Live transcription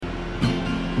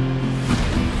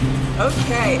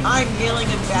Okay, I'm milling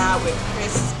about with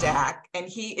Chris Stack, and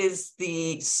he is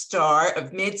the star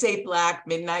of Midday Black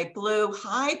Midnight Blue.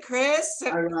 Hi, Chris.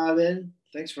 Hi, Robin.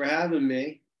 Thanks for having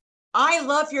me. I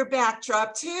love your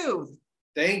backdrop too.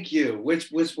 Thank you.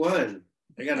 Which one?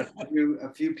 I got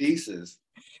a few pieces.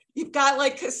 You've got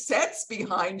like cassettes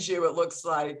behind you, it looks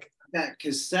like. I've got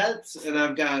cassettes and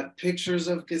I've got pictures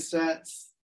of cassettes.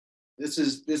 This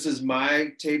is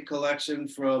my tape collection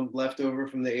from leftover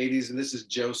from the 80s, and this is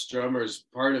Joe Strummer's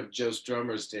part of Joe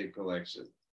Strummer's tape collection.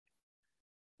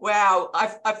 Wow,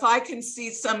 if I can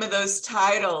see some of those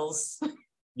titles.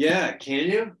 Yeah, can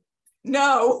you?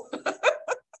 No.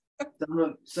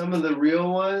 Some of the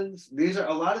real ones.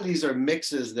 A lot of these are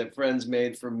mixes that friends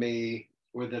made for me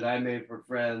or that I made for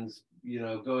friends,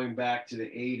 going back to the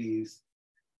 80s.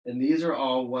 And these are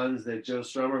all ones that Joe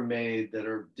Strummer made that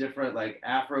are different, like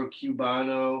Afro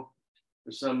Cubano,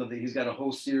 or he's got a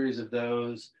whole series of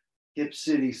those. Hip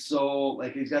City Soul,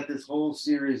 like he's got this whole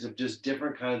series of just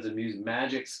different kinds of music,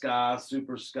 magic ska,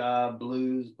 super ska,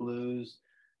 blues.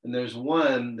 And there's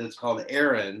one that's called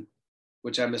Aaron,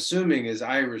 which I'm assuming is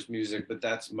Irish music, but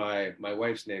that's my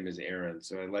wife's name is Aaron.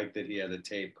 So I like that he had a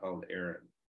tape called Aaron.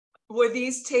 Were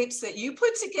these tapes that you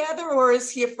put together, or is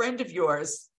he a friend of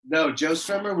yours? No, Joe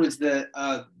Strummer was the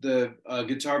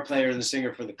guitar player and the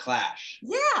singer for the Clash.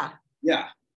 Yeah.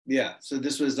 So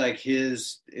this was like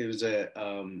his. It's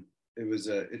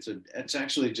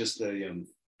actually just a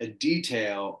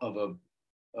detail of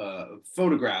a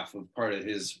photograph of part of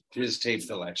his tape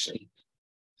collection.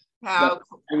 I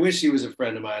wish he was a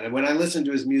friend of mine, and when I listen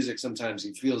to his music, sometimes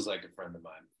he feels like a friend of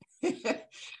mine.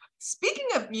 Speaking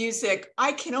of music,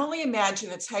 I can only imagine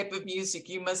the type of music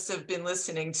you must have been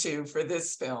listening to for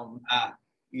this film.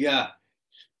 Yeah.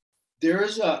 There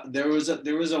was a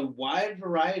wide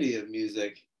variety of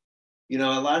music. A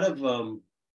lot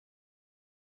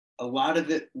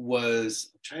of it was,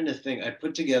 I'm trying to think, I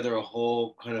put together a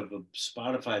whole kind of a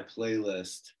Spotify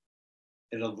playlist,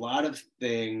 and a lot of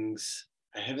things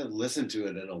I haven't listened to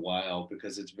it in a while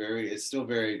because it's still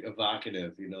very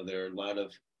evocative. There are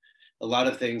a lot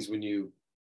of things when you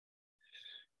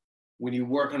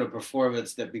work on a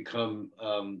performance that become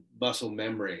muscle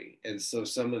memory. And so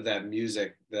some of that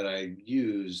music that I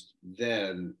used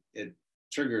then, it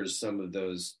triggers some of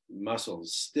those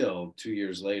muscles still 2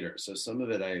 years later. So some of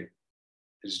it I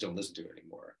just don't listen to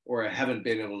anymore, or I haven't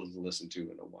been able to listen to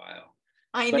in a while.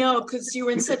 I know, because you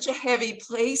were in such a heavy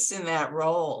place in that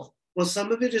role. Well,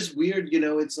 some of it is weird,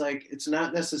 it's like, it's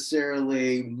not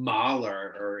necessarily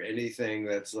Mahler or anything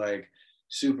that's like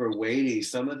super weighty.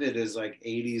 Some of it is like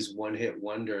 80s one-hit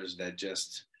wonders that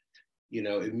just,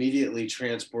 immediately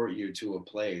transport you to a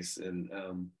place. And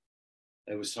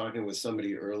I was talking with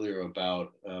somebody earlier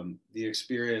about the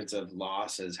experience of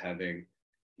loss as having,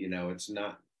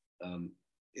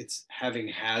 it's having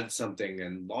had something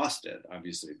and lost it,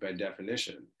 obviously, by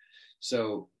definition.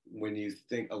 So when you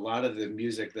think, a lot of the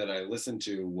music that I listened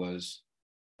to was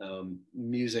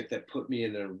music that put me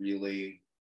in a really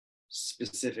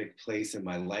specific place in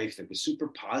my life that was super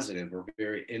positive or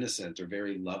very innocent or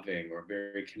very loving or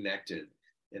very connected.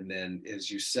 And then as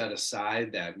you set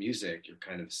aside that music, you're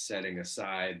kind of setting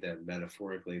aside that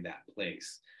metaphorically that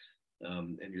place.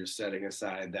 And you're setting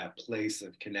aside that place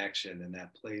of connection and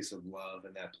that place of love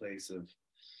and that place of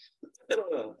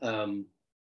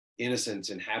innocence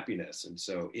and happiness. And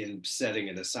so in setting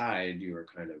it aside, you are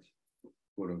kind of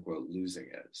quote unquote losing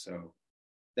it. So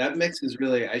that mix is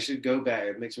really, I should go back.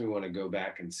 It makes me want to go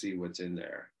back and see what's in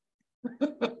there.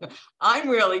 I'm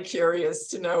really curious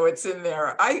to know what's in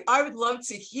there. I would love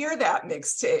to hear that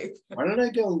mixtape. Why don't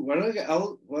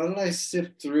I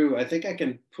sift through? I think I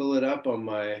can pull it up on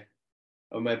my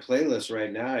playlist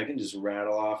right now. I can just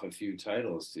rattle off a few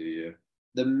titles to you.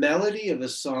 The melody of a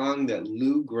song that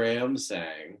Lou Gramm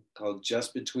sang called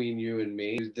Just Between You and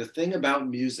Me. The thing about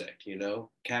music,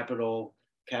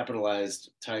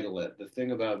 capitalized title it. The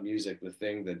thing about music, the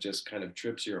thing that just kind of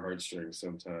trips your heartstrings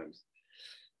sometimes.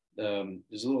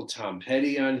 There's a little Tom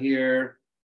Petty on here.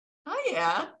 Oh,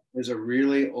 yeah. There's a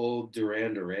really old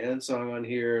Duran Duran song on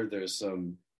here. There's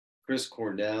some Chris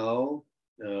Cornell,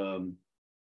 Tool,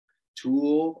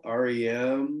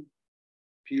 REM,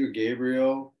 Peter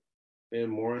Gabriel, Van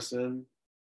Morrison.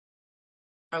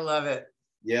 I love it.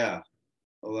 Yeah,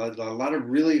 a lot of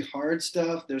really hard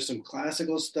stuff. There's some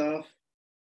classical stuff.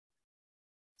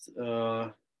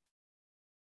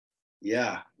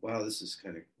 Yeah, wow, this is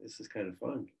kind of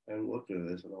fun. I haven't looked at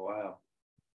this in a while.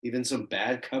 Even some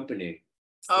Bad Company.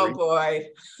 Oh boy.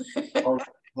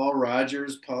 Paul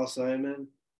Rogers, Paul Simon.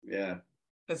 Yeah.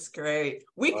 That's great.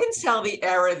 We can tell the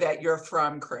era that you're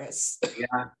from, Chris.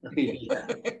 Yeah. Yeah.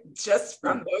 just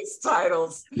from those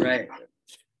titles. Right.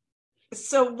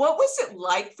 So what was it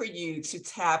like for you to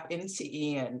tap into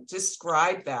Ian?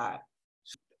 Describe that.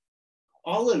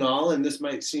 All in all, and this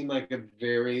might seem like a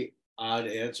very odd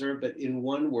answer, but in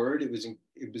one word, it was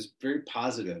very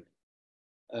positive.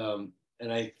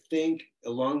 And I think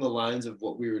along the lines of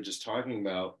what we were just talking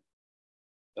about,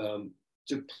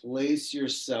 to place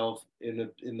yourself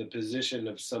in the position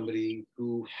of somebody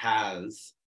who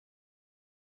has,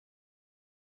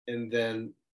 and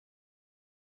then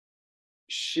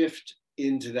shift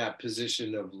into that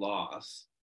position of loss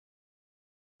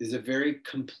is a very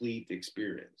complete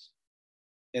experience.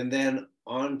 And then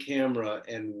on camera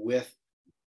and with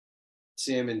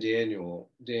Sam and Daniel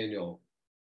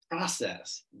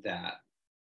process that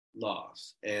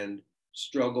loss and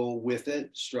struggle with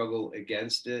it, struggle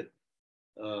against it.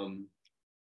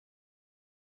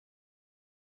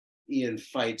 Ian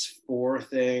fights for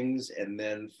things and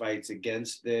then fights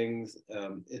against things.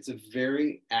 It's a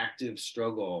very active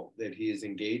struggle that he is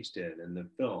engaged in the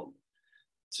film.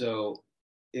 So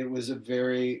it was a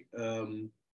very,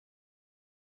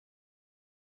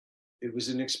 it was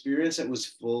an experience that was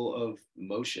full of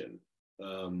motion.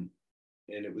 And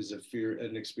it was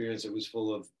an experience that was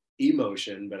full of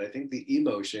emotion, but I think the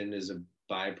emotion is a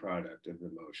byproduct of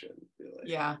emotion, really.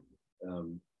 Yeah.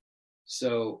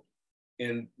 So,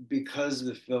 and because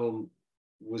the film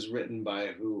was written by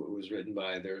who it was written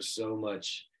by, there's so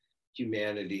much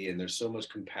humanity and there's so much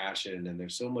compassion and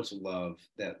there's so much love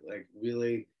that, like,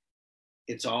 really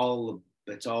it's all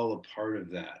a part of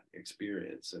that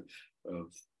experience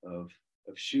of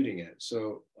shooting it.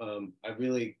 So I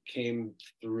really came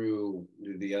through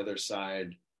the other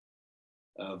side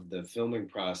of the filming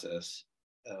process,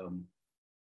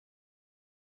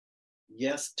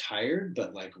 yes, tired,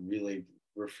 but like really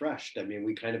refreshed. I mean,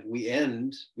 we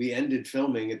ended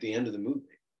filming at the end of the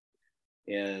movie,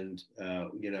 and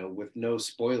with no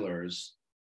spoilers,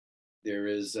 there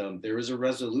is a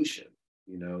resolution.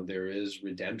 There is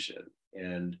redemption,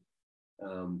 and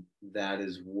that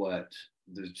is what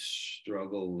the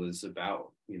struggle is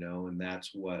about. And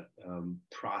that's what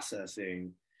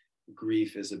processing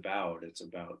grief is about. It's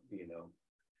about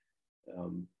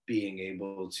being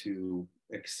able to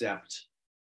accept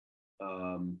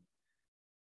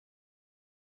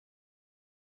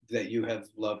that you have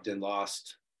loved and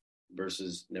lost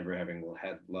versus never having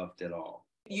had loved at all.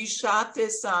 You shot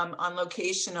this on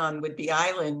location on Whigby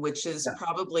Island, which is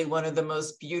probably one of the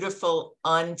most beautiful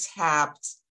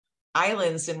untapped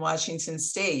islands in Washington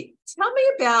State. Tell me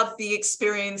about the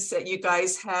experience that you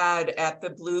guys had at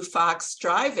the Blue Fox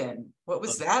Drive-In. What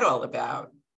was that all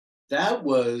about? That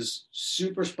was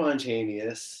super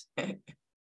spontaneous. I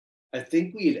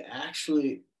think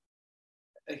I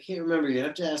can't remember. You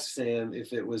have to ask Sam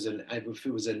if it was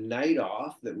a night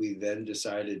off that we then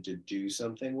decided to do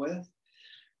something with,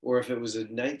 or if it was a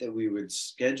night that we were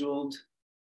scheduled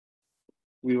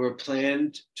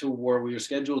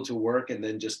to work and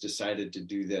then just decided to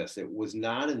do this. It was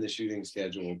not in the shooting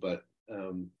schedule, but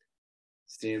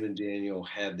Sam and Daniel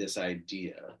had this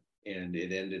idea, and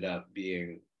it ended up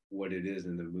being what it is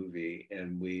in the movie.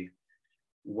 And we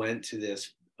went to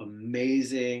this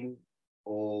amazing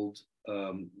old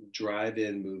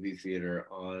drive-in movie theater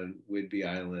on Whigby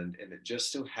Island, and it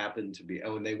just so happened to be,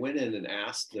 and they went in and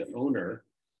asked the owner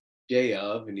day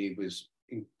of, and he was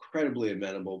incredibly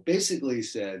amenable, basically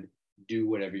said, do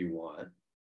whatever you want.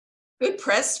 Good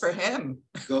press for him.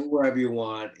 Go wherever you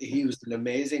want. He was an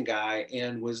amazing guy,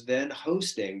 and was then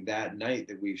hosting that night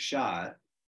that we shot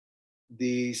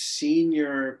the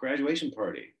senior graduation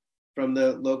party from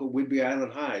the local Whigby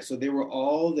Island High. So they were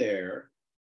all there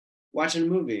watching a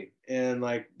movie, and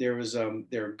like there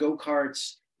are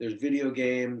go-karts, there's video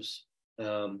games,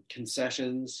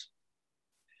 concessions,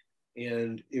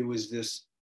 and it was this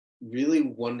really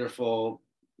wonderful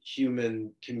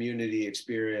human community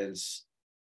experience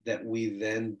that we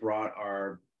then brought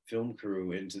our film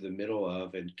crew into the middle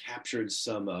of and captured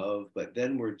some of, but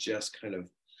then we're just kind of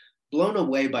blown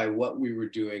away by what we were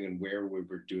doing and where we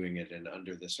were doing it and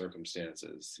under the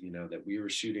circumstances, that we were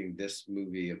shooting this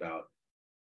movie about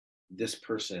this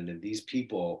person and these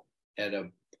people at a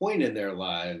point in their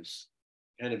lives,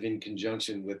 kind of in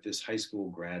conjunction with this high school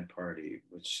grad party,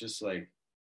 which just like,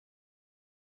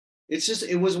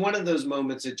 it was one of those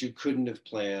moments that you couldn't have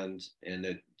planned, and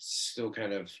it still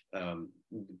kind of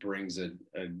brings a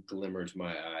glimmer to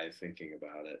my eye thinking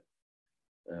about it.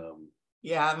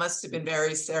 Yeah, it must have been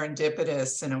very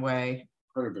serendipitous in a way.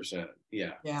 100%.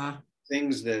 Yeah. Yeah.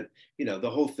 Things that, the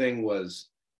whole thing was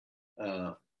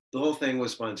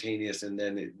spontaneous, and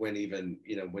then it went even,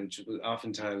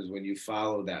 oftentimes when you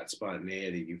follow that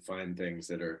spontaneity, you find things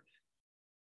that are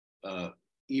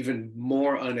even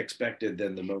more unexpected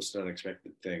than the most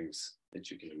unexpected things that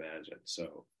you can imagine.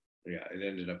 So yeah,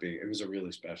 it was a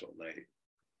really special night.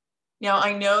 Now,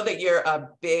 I know that you're a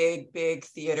big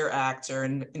theater actor.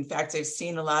 And in fact, I've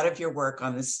seen a lot of your work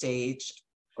on the stage.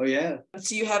 Oh, yeah.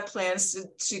 Do you have plans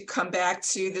to come back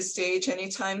to the stage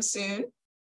anytime soon?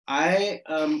 I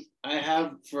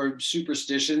have, for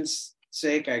superstition's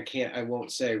sake, I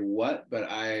won't say what, but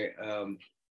I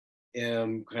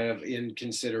am kind of in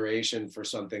consideration for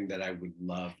something that I would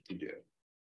love to do.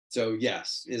 So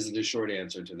yes, is the short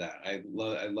answer to that. I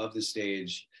love the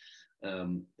stage,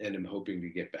 and I'm hoping to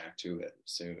get back to it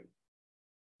soon.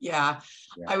 Yeah.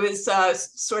 I was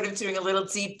sort of doing a little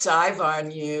deep dive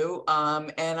on you,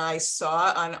 and I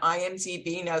saw on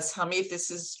IMDb, now tell me if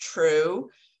this is true,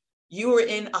 you were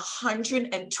in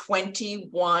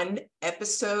 121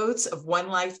 episodes of One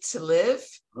Life to Live.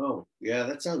 Oh, yeah,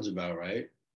 that sounds about right.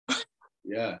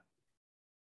 Yeah.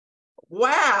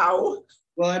 Wow.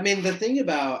 Well, I mean,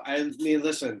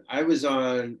 listen, I was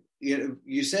on,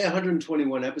 you say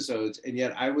 121 episodes, and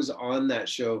yet I was on that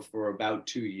show for about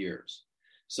 2 years.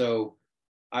 So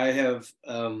I have,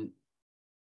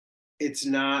 it's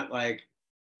not like,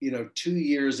 2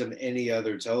 years of any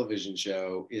other television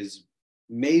show is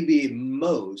maybe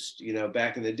most,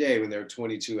 back in the day when there were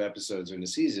 22 episodes in a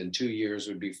season, 2 years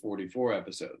would be 44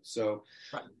 episodes. So,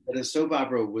 right. But a soap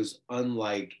opera was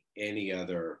unlike any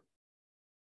other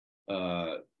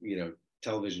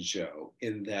television show,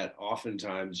 in that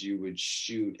oftentimes you would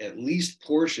shoot at least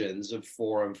portions of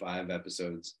 4 and 5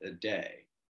 episodes a day,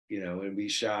 and we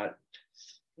shot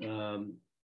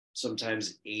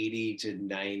sometimes 80 to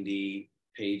 90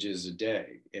 pages a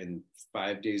day and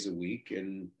 5 days a week.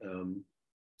 And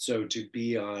so to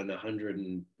be on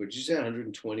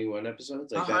 121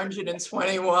 episodes? Like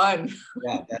 121.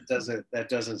 Yeah, that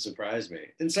doesn't surprise me.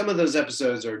 And some of those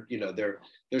episodes are, they're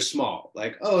small.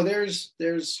 Like, oh, there's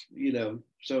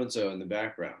so-and-so in the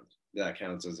background. That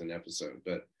counts as an episode.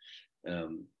 But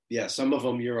yeah, some of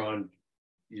them you're on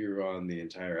the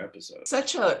entire episode.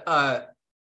 Such a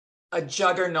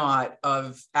juggernaut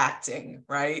of acting,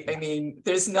 right? I mean,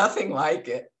 there's nothing like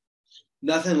it.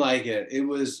 Nothing like it. It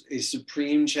was a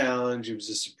supreme challenge. It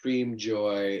was a supreme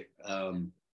joy.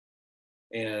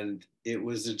 And it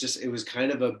was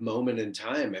kind of a moment in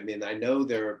time. I mean, I know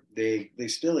they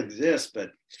still exist,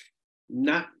 but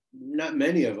not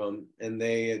many of them. And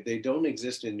they don't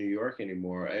exist in New York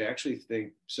anymore. I actually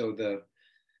think so.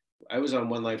 I was on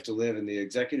One Life to Live, and the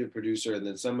executive producer and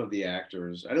then some of the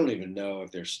actors, I don't even know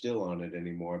if they're still on it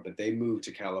anymore, but they moved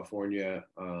to California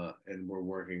and were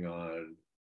working on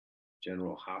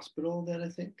General Hospital then, I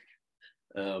think.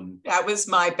 That was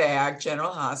my bag,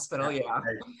 General Hospital. Yeah.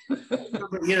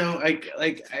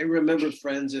 I remember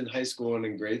friends in high school and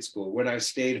in grade school. When I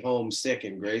stayed home sick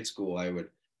in grade school, I would,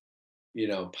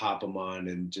 pop them on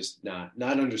and just not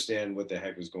understand what the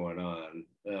heck was going on.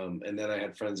 And then I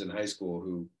had friends in high school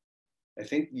who, I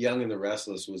think Young and the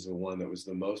Restless was the one that was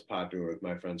the most popular with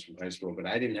my friends from high school, but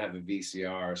I didn't have a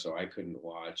VCR, so I couldn't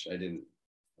watch. I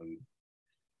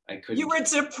couldn't. You were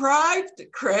deprived,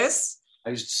 Chris. I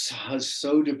was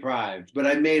so deprived, but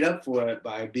I made up for it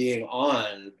by being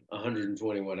on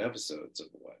 121 episodes of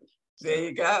Life. So. There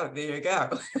you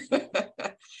go.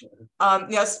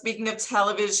 Now, speaking of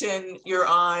television, you're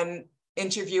on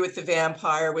Interview with the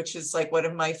Vampire, which is like one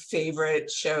of my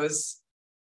favorite shows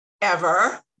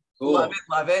ever. Cool.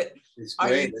 Love it. It's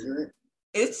great, isn't it?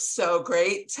 It's so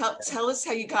great. Tell us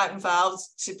how you got involved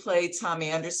to play Tommy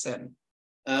Anderson.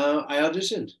 I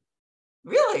auditioned.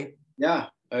 Really? Yeah,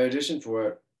 I auditioned for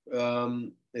it.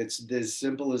 It's as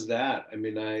simple as that. I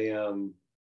mean,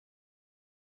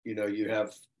 you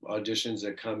have auditions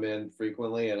that come in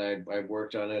frequently, and I've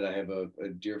worked on it. I have a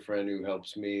dear friend who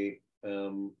helps me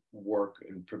work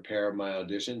and prepare my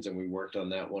auditions, and we worked on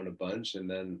that one a bunch. And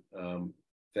then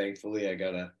thankfully I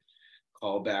got a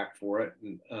call back for it.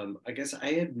 And I guess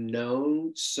I had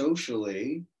known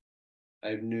socially,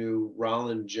 I knew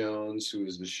Roland Jones, who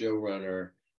was the showrunner,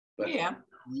 but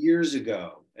years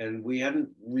ago, and we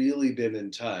hadn't really been in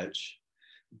touch,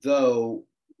 though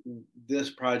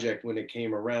this project, when it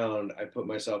came around, I put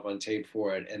myself on tape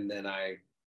for it, and then I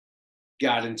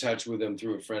got in touch with him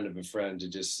through a friend of a friend to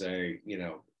just say,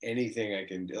 anything I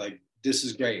can do, like, this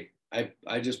is great. I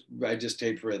just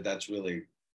taped for it. That's really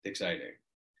exciting.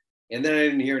 And then I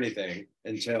didn't hear anything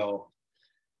until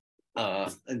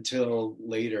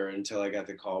later, until I got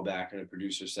the call back in a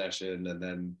producer session. And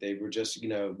then they were just,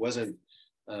 it wasn't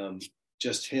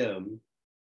just him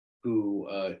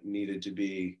who needed to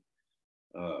be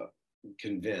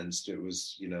convinced. It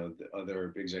was, the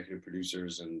other executive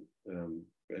producers and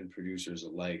producers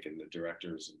alike, and the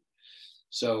directors.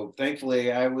 So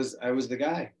thankfully I was the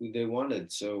guy who they wanted.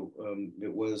 So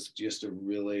it was just a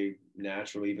really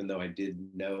natural, even though I did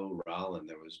know Rollin,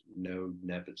 there was no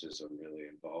nepotism really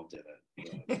involved in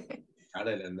it. Got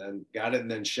it and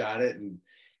then shot it and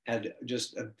had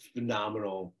just a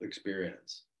phenomenal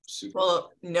experience. Super.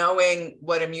 Well, knowing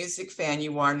what a music fan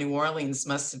you are, New Orleans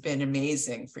must have been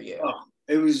amazing for you. Oh,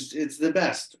 it's the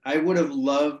best. I would have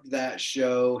loved that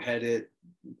show had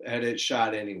it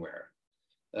shot anywhere.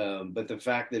 But the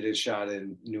fact that it shot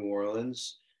in New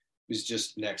Orleans was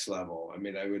just next level. I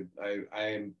mean,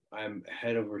 I'm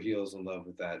head over heels in love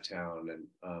with that town,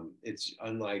 and it's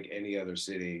unlike any other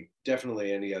city,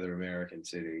 definitely any other American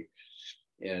city.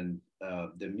 And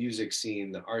the music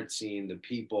scene, the art scene, the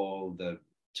people, the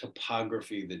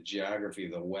topography, the geography,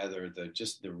 the weather,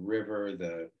 the river,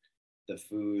 the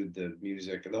food, the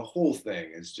music, the whole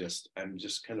thing is just, I'm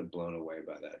just kind of blown away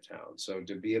by that town. So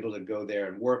to be able to go there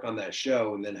and work on that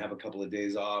show and then have a couple of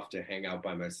days off to hang out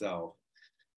by myself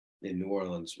in New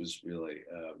Orleans was really,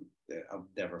 I'll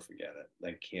never forget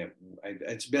it.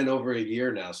 It's been over a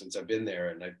year now since I've been there,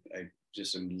 and I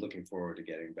just am looking forward to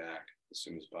getting back as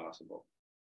soon as possible.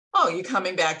 Oh, you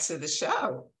coming back to the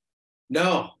show?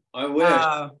 No, I wish.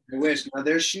 I wish. Now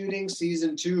they're shooting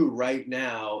season 2 right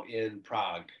now in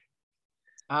Prague.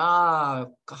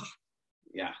 Oh, God.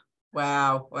 Yeah.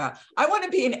 Wow. I want to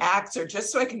be an actor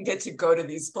just so I can get to go to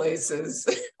these places.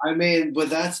 I mean, but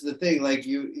that's the thing. Like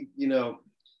you know,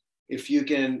 if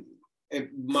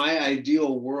my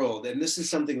ideal world, and this is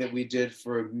something that we did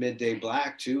for Midday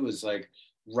Black too, is like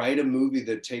write a movie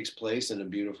that takes place in a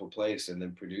beautiful place and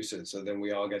then produce it. So then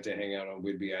we all get to hang out on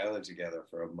Whigby Island together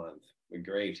for a month. We're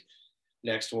great.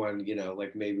 Next one,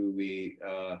 like maybe we,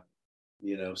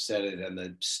 set it in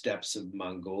the steppes of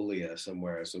Mongolia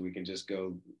somewhere, so we can just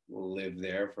go live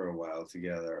there for a while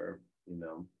together,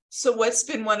 So what's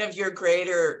been one of your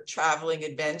greater traveling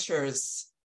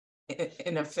adventures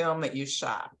in a film that you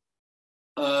shot?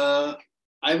 I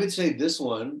would say this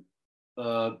one,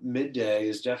 Midday,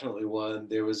 is definitely one.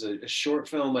 There was a short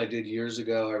film I did years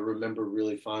ago, I remember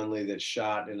really fondly, that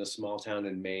shot in a small town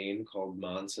in Maine called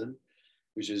Monson,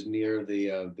 which is near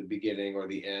the beginning or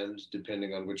the end,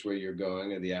 depending on which way you're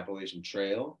going, of the Appalachian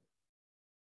Trail.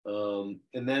 And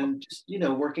then just,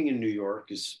 working in New York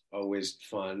is always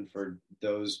fun for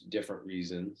those different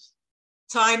reasons.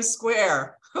 Times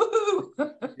Square.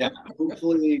 Yeah,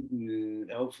 hopefully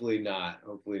not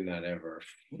ever.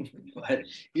 But,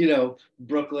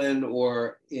 Brooklyn,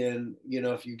 or in,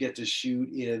 if you get to shoot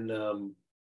in,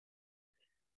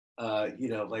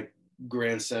 like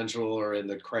Grand Central or in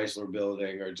the Chrysler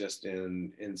Building, or just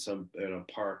in a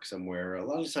park somewhere. A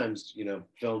lot of times,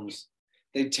 films,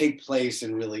 they take place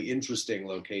in really interesting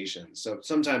locations. So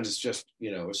sometimes it's just,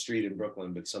 a street in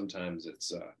Brooklyn, but sometimes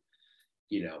it's,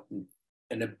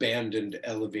 an abandoned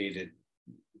elevated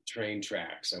train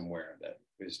track somewhere that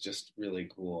is just really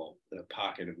cool, the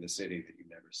pocket of the city that you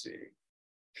never see.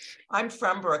 I'm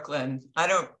from Brooklyn.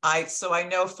 So I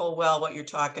know full well what you're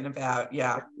talking about.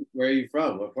 Yeah. Where are you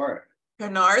from? What part?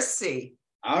 Canarsie.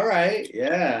 All right.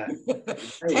 Yeah.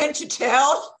 Can't you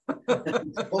tell?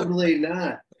 Totally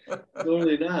not. Do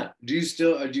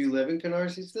you live in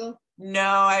Canarsie still? No,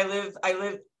 I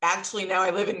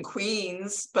live in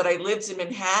Queens, but I lived in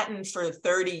Manhattan for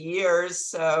 30 years.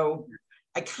 So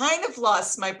I kind of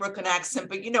lost my Brooklyn accent,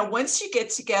 but once you get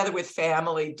together with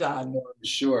family, done.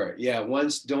 Sure. Yeah.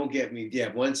 Once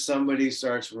somebody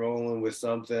starts rolling with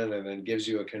something and then gives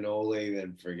you a cannoli,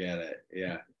 then forget it.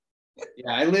 Yeah.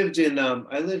 Yeah. I lived in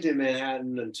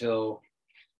Manhattan until,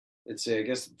 let's say, I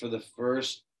guess for the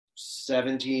first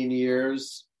 17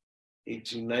 years,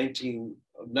 19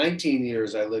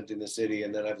 years I lived in the city,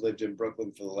 and then I've lived in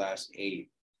Brooklyn for the last 8.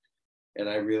 And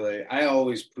I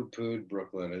always poo-pooed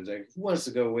Brooklyn. I was like, who wants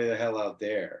to go way the hell out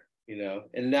there?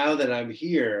 And now that I'm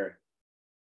here,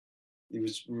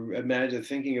 imagine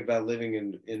thinking about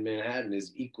living in Manhattan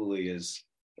is equally as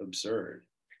absurd,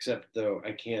 except though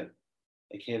I can't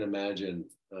imagine,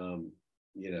 I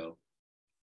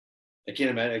couldn't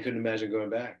imagine going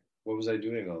back. What was I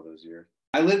doing all those years?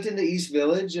 I lived in the East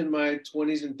Village in my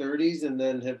 20s and 30s, and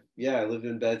then I lived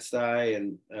in Bed-Stuy,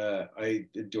 and I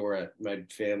adore it. My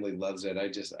family loves it. I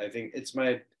think it's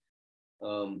my,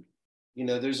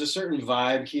 there's a certain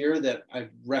vibe here that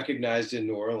I've recognized in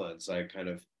New Orleans. I kind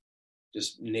of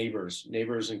just neighbors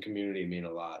and community mean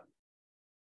a lot.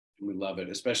 We love it,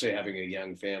 especially having a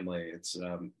young family.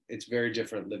 It's very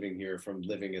different living here from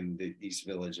living in the East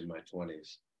Village in my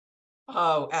 20s.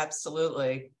 Oh,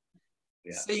 absolutely.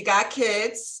 Yeah. So you got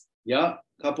kids? Yeah,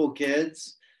 couple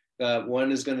kids. My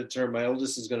oldest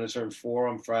is going to turn 4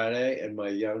 on Friday, and my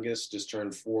youngest just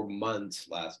turned 4 months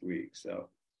last week. So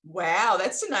Wow,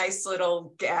 that's a nice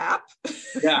little gap.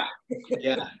 Yeah,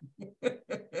 yeah,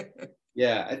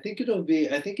 yeah. I think it'll be.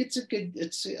 I think it's a good.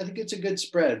 I think it's a good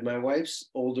spread. My wife's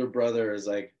older brother is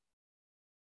like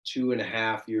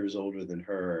 2.5 years older than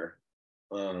her.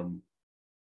 Um,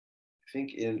 I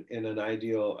think in an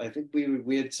ideal, I think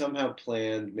we had somehow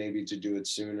planned maybe to do it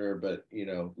sooner, but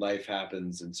life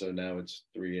happens, and so now it's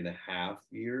 3.5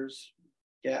 years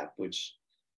gap, which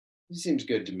seems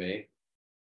good to me.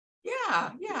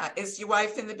 Yeah, yeah. Is your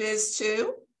wife in the biz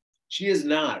too? She is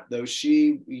not, though.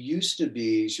 She used to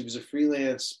be. She was a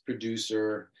freelance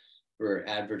producer for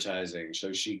advertising,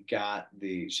 so she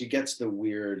gets the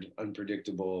weird,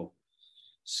 unpredictable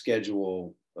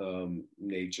schedule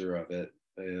nature of it,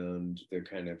 and they're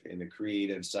kind of in the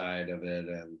creative side of it,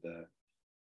 and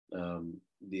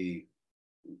the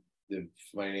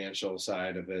financial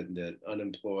side of it, and the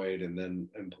unemployed and then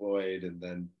employed, and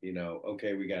then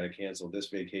okay, we got to cancel this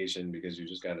vacation because you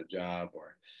just got a job,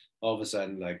 or all of a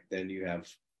sudden, like, then you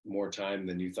have more time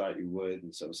than you thought you would,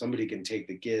 and so somebody can take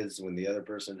the kids when the other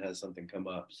person has something come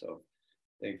up. So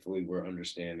thankfully we're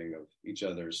understanding of each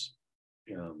other's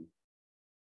um,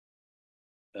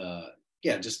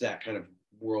 yeah, just that kind of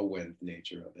whirlwind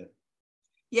nature of it.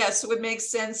 Yeah, so it makes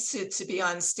sense to be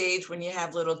on stage when you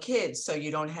have little kids, so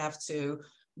you don't have to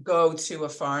go to a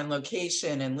foreign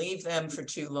location and leave them for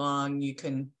too long. You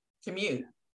can commute.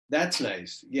 That's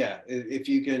nice. Yeah, if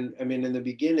you can. I mean, in the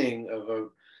beginning of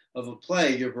a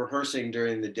play, you're rehearsing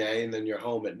during the day, and then you're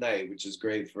home at night, which is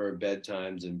great for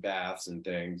bedtimes and baths and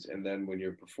things. And then when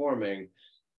you're performing,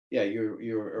 yeah,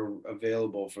 you're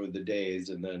available for the days,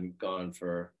 and then gone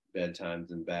for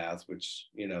bedtimes and baths, which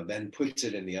then puts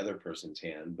it in the other person's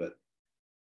hand. But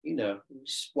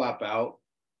swap out.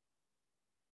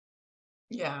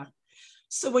 Yeah.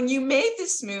 So when you made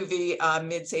this movie,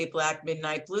 Midday Black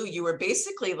Midnight Blue, you were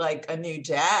basically like a new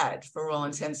dad for all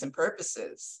intents and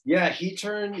purposes. Yeah,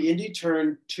 Indy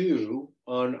turned 2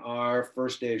 on our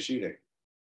first day of shooting.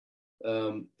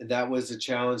 That was a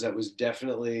challenge. That was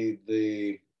definitely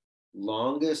the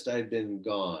longest I'd been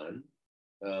gone,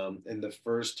 and the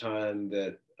first time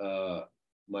that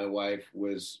my wife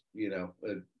was, a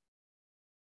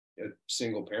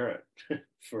single parent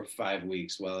for 5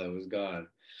 weeks while I was gone.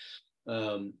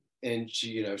 And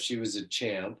she was a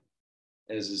champ,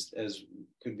 as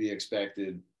could be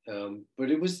expected.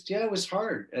 But it was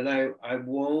hard, and I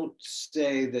won't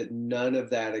say that none of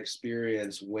that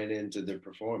experience went into the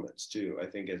performance too. I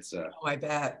think it's oh, I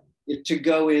bet. to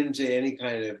go into any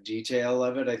kind of detail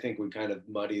of it, I think would kind of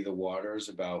muddy the waters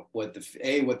about what the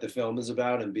film is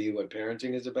about, and B, what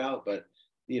parenting is about. But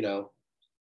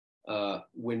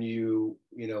when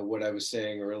what I was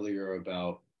saying earlier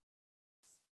about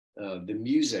the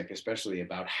music, especially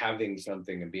about having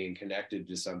something and being connected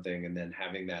to something, and then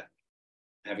having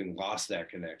lost that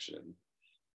connection,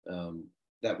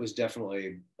 that was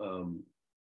definitely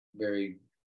very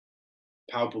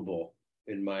palpable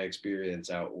in my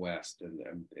experience out west, and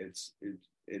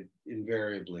it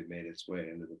invariably made its way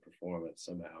into the performance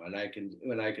somehow. And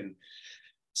when I can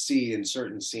see in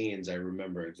certain scenes, I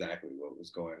remember exactly what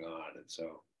was going on, and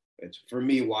so it's, for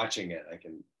me, watching it, I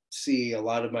can see a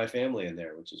lot of my family in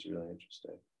there, which is really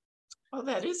interesting. Oh,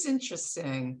 that is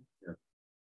interesting. Yeah.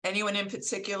 Anyone in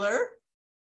particular?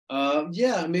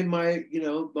 Yeah, I mean, my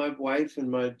wife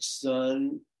and my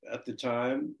son at the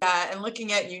time. Yeah, and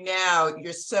looking at you now,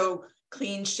 you're so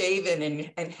clean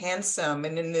shaven and handsome.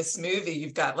 And in this movie,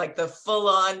 you've got like the full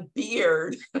on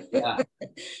beard. Yeah.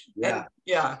 Yeah. And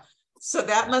yeah. So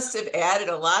that must have added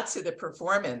a lot to the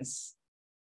performance.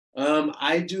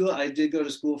 I did go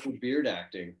to school for beard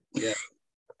acting. Yeah.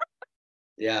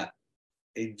 Yeah.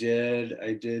 I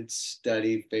did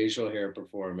study facial hair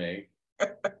performing.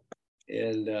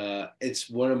 And it's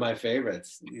one of my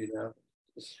favorites, It's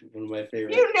one of my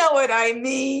favorites. You know what I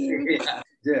mean.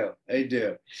 Yeah, I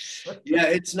do. Yeah,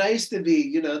 it's nice to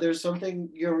be, there's something,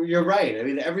 you're right. I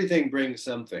mean, everything brings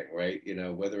something, right?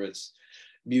 Whether it's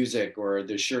music, or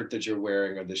the shirt that you're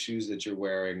wearing, or the shoes that you're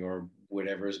wearing, or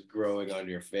whatever's growing on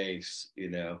your face,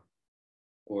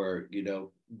 or,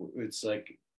 it's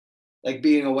like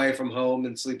being away from home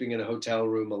and sleeping in a hotel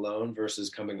room alone versus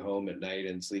coming home at night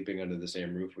and sleeping under the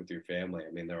same roof with your family.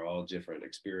 I mean, they're all different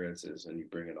experiences, and you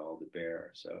bring it all to bear.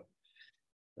 So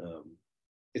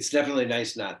it's definitely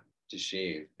nice not to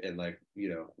shave, and at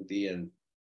the end,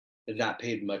 not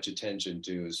paid much attention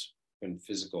to his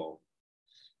physical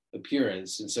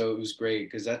appearance. And so it was great,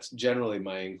 because that's generally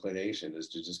my inclination, is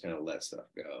to just kind of let stuff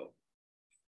go,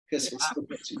 because it's so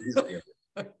much easier.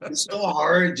 It's so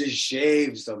hard to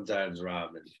shave sometimes,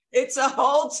 Robin. It's a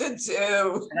whole to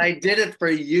do. And I did it for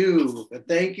you. But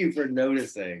thank you for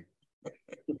noticing.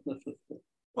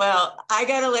 Well, I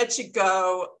got to let you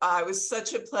go. It was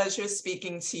such a pleasure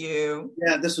speaking to you.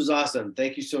 Yeah, this was awesome.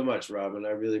 Thank you so much, Robin. I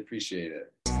really appreciate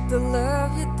it. The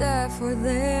love you died for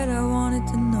that I wanted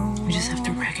to know. We just have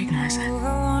to recognize it. I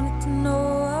wanted to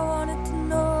know, I wanted to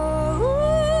know.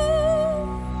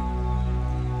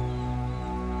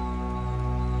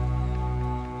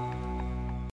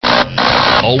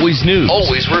 Always news.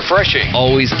 Always refreshing.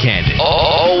 Always candid.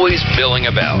 Always milling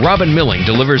about. Robin Milling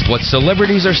delivers what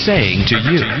celebrities are saying to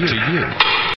you.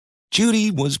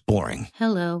 Judy was boring.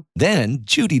 Hello. Then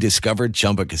Judy discovered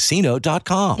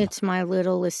ChumbaCasino.com. It's my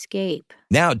little escape.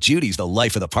 Now Judy's the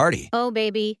life of the party. Oh,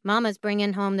 baby, mama's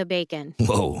bringing home the bacon.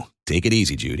 Whoa, take it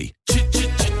easy, Judy.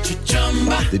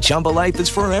 The Chumba life is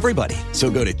for everybody. So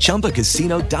go to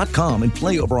ChumbaCasino.com and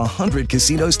play over 100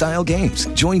 casino-style games.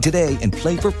 Join today and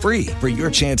play for free for your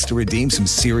chance to redeem some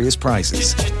serious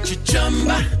prizes.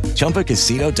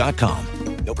 ChumbaCasino.com.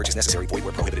 No purchase necessary. Void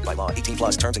where prohibited by law.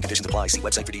 18+ terms and conditions apply. See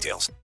website for details.